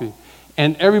coffee.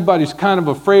 And everybody's kind of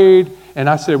afraid, and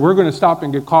I said, we're going to stop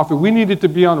and get coffee. We needed to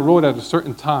be on the road at a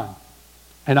certain time.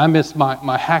 And I missed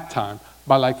my hack time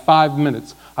by like 5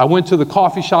 minutes. I went to the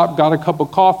coffee shop, got a cup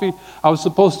of coffee. I was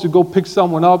supposed to go pick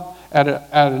someone up at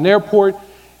an airport,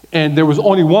 and there was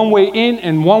only one way in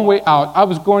and one way out.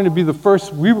 We were going to be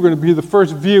the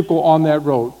first vehicle on that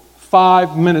road.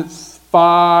 5 minutes.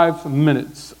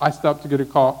 I stopped to get a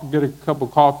cup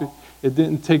of coffee. It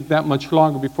didn't take that much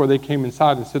longer before they came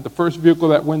inside and said the first vehicle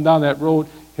that went down that road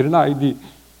hit an ID.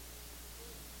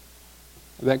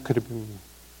 That could have been me.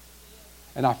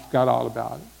 And I forgot all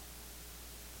about it.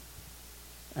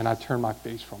 And I turned my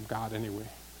face from God anyway.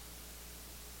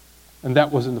 And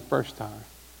that wasn't the first time.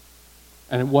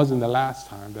 And it wasn't the last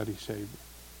time that He saved me.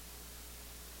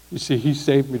 You see, He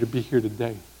saved me to be here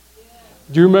today.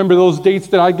 Do you remember those dates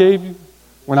that I gave you?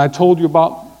 When I told you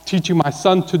about teaching my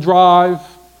son to drive,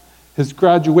 his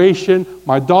graduation,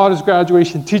 my daughter's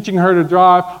graduation, teaching her to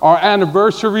drive, our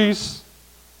anniversaries.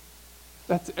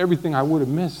 That's everything I would have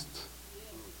missed.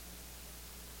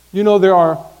 You know, there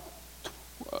are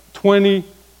 20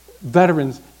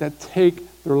 veterans that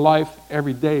take their life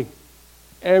every day.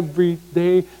 Every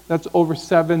day, that's over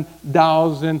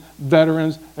 7,000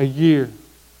 veterans a year.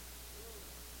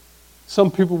 Some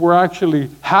people were actually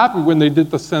happy when they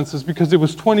did the census because it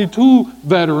was 22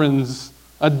 veterans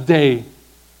a day.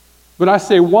 But I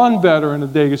say one veteran a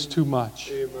day is too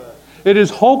much. Amen. It is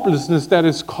hopelessness that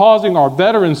is causing our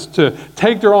veterans to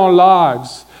take their own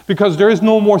lives because there is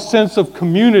no more sense of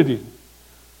community.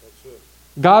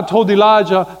 God told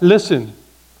Elijah, listen,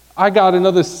 I got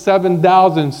another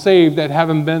 7,000 saved that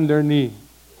haven't bent their knee.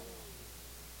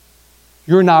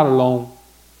 You're not alone.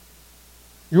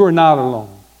 You are not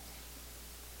alone.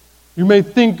 You may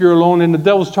think you're alone, and the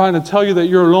devil's trying to tell you that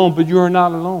you're alone, but you are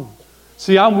not alone.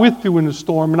 See, I'm with you in the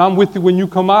storm, and I'm with you when you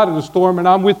come out of the storm, and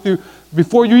I'm with you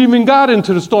before you even got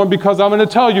into the storm, because I'm going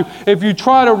to tell you, if you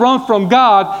try to run from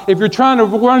God, if you're trying to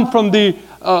run from the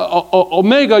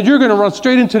Omega, you're going to run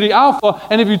straight into the Alpha,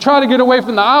 and if you try to get away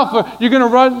from the Alpha, you're going to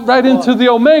run right into the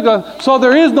Omega. So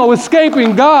there is no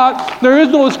escaping God. There is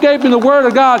no escaping the Word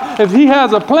of God. If He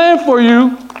has a plan for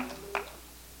you,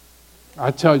 I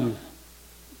tell you,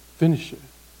 finish it.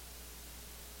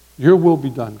 Your will be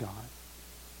done, God.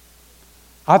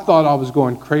 I thought I was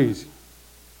going crazy.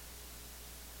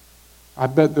 I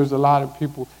bet there's a lot of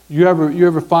people. You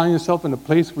ever find yourself in a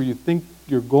place where you think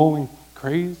you're going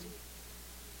crazy?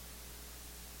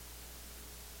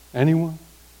 Anyone?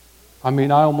 I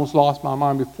mean, I almost lost my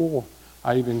mind before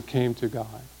I even came to God.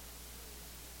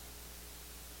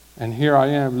 And here I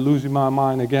am losing my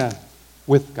mind again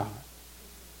with God.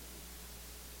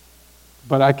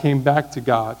 But I came back to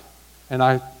God and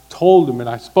I told him and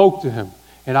I spoke to him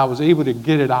and I was able to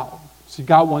get it out. See,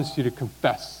 God wants you to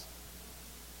confess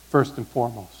first and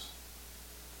foremost.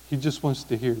 He just wants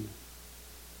to hear you.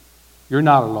 You're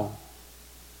not alone.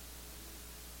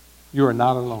 You are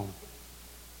not alone.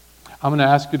 I'm going to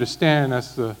ask you to stand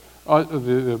as the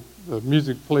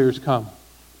music players come.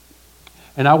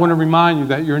 And I want to remind you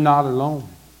that you're not alone.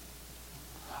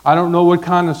 I don't know what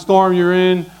kind of storm you're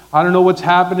in. I don't know what's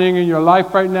happening in your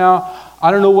life right now.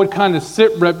 I don't know what kind of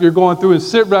sit rep you're going through. And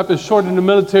sit rep is short in the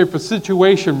military for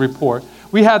situation report.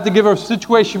 We had to give our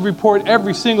situation report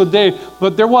every single day,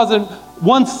 but there wasn't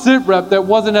one sit rep that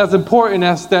wasn't as important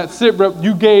as that sit rep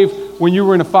you gave when you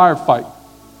were in a firefight.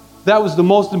 That was the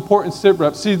most important sit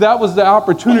rep. See, that was the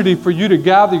opportunity for you to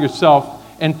gather yourself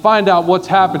and find out what's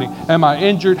happening. Am I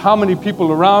injured? How many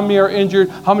people around me are injured?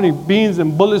 How many beans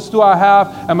and bullets do I have?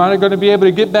 Am I going to be able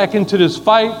to get back into this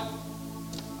fight?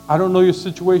 I don't know your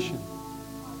situation.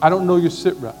 I don't know your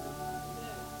sit rep.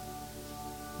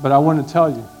 But I want to tell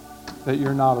you that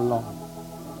you're not alone.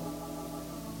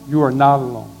 You are not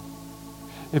alone.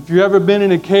 If you've ever been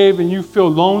in a cave and you feel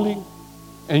lonely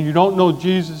and you don't know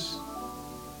Jesus,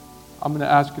 I'm going to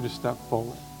ask you to step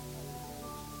forward.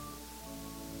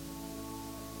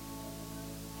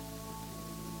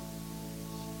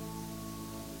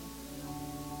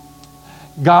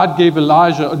 God gave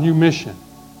Elijah a new mission.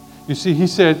 You see, he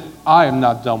said, I am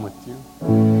not done with you.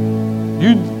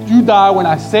 You die when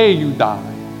I say you die.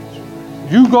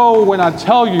 You go when I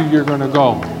tell you you're going to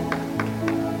go.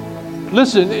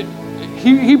 Listen,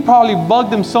 he probably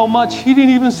bugged him so much he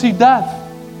didn't even see death.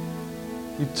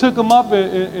 He took him up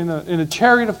in a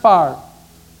chariot of fire.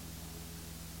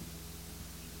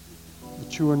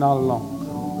 But you are not alone.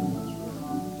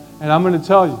 And I'm going to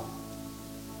tell you,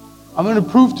 I'm going to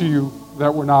prove to you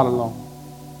that we're not alone.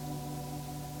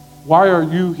 Why are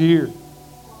you here?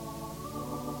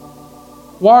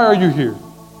 Why are you here?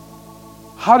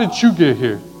 How did you get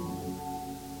here?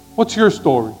 What's your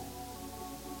story?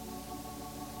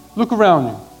 Look around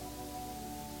you.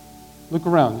 Look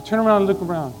around you. Turn around and look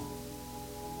around.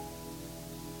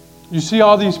 You see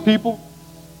all these people?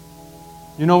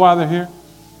 You know why they're here?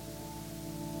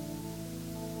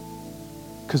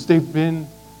 Because they've been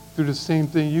through the same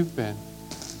thing you've been.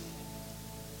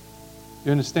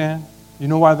 You understand? You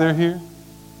know why they're here?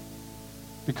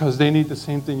 Because they need the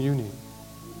same thing you need.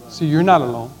 See, you're not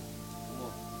alone.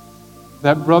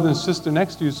 That brother and sister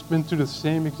next to you has been through the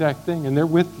same exact thing, and they're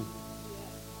with you.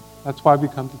 That's why we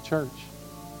come to church.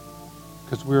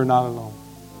 Because we're not alone.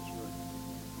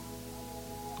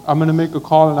 I'm going to make a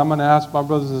call, and I'm going to ask my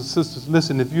brothers and sisters,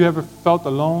 listen, if you ever felt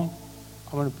alone,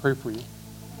 I'm going to pray for you.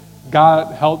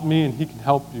 God helped me, and he can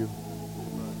help you.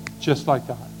 Just like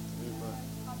that.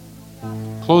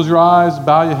 Close your eyes,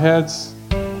 bow your heads.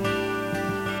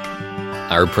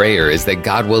 Our prayer is that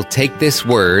God will take this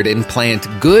word and plant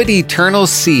good eternal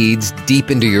seeds deep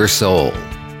into your soul.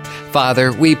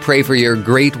 Father, we pray for your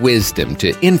great wisdom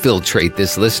to infiltrate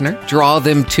this listener, draw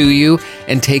them to you,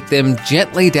 and take them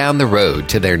gently down the road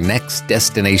to their next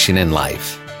destination in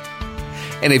life.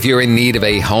 And if you're in need of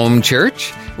a home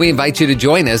church, we invite you to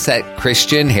join us at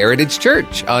Christian Heritage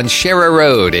Church on Shera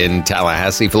Road in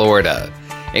Tallahassee, Florida.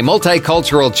 A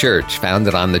multicultural church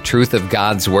founded on the truth of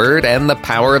God's Word and the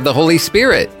power of the Holy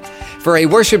Spirit. For a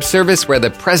worship service where the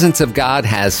presence of God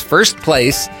has first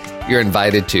place, you're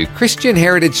invited to Christian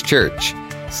Heritage Church.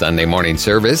 Sunday morning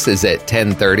service is at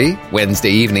 10:30,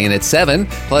 Wednesday evening at 7,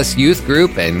 plus youth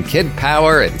group and kid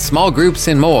power and small groups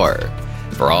and more.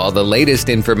 For all the latest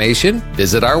information,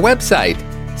 visit our website,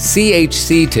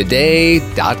 chctoday.com.